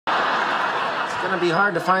gonna be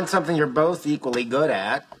hard to find something you're both equally good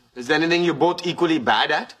at. Is there anything you're both equally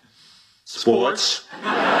bad at? Sports.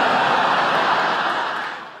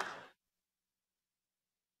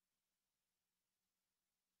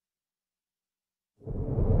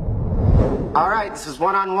 All right, this is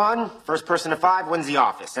one-on-one. First person to 5 wins the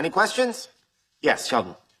office. Any questions? Yes,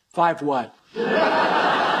 Sheldon. 5 what?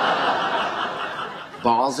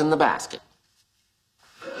 Balls in the basket.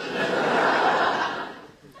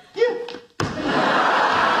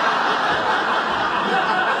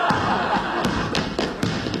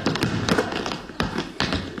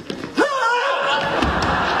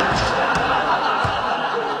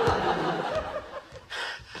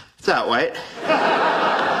 Is that right?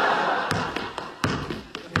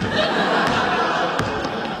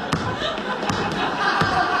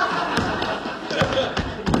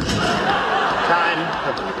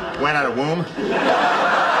 Time went out of womb.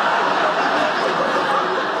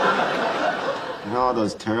 You know all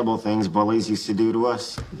those terrible things bullies used to do to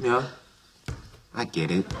us? Yeah. I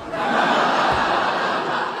get it.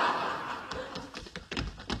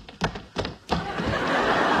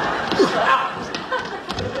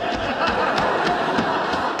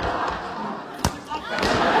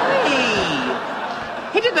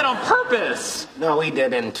 He did that on purpose. No, he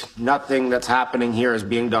didn't. Nothing that's happening here is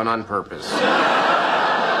being done on purpose.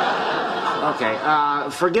 Okay,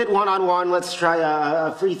 forget one-on-one. Let's try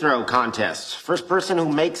a free throw contest. First person who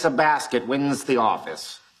makes a basket wins the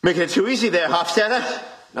office. Making it too easy there, Hofstadter.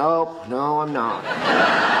 Nope, no, I'm not.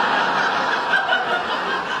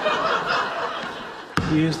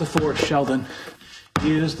 Use the force, Sheldon.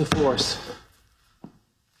 Use the force.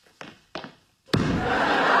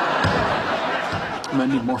 I'm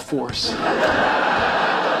gonna need more force.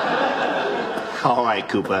 All right,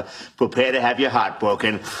 Cooper. Prepare to have your heart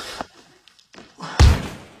broken.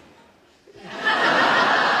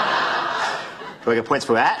 Do I get points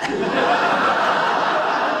for that?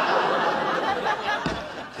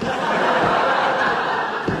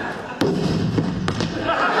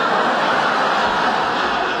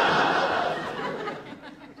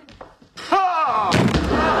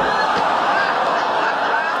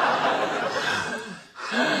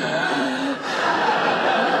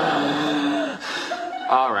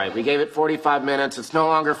 All right, we gave it 45 minutes. It's no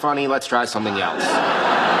longer funny. Let's try something else.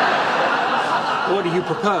 What do you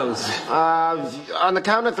propose? On the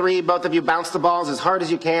count of 3, both of you bounce the balls as hard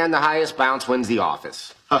as you can. The highest bounce wins the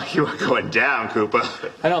office. Oh, you are going down, Cooper.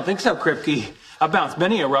 I don't think so, Kripke. I bounced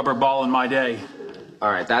many a rubber ball in my day.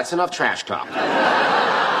 All right, that's enough trash talk.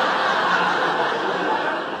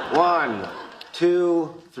 1,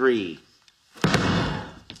 2, 3.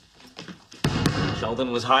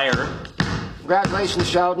 Sheldon was higher. Congratulations,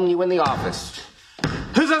 Sheldon. You win the office.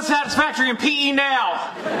 Who's unsatisfactory in PE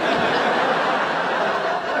now?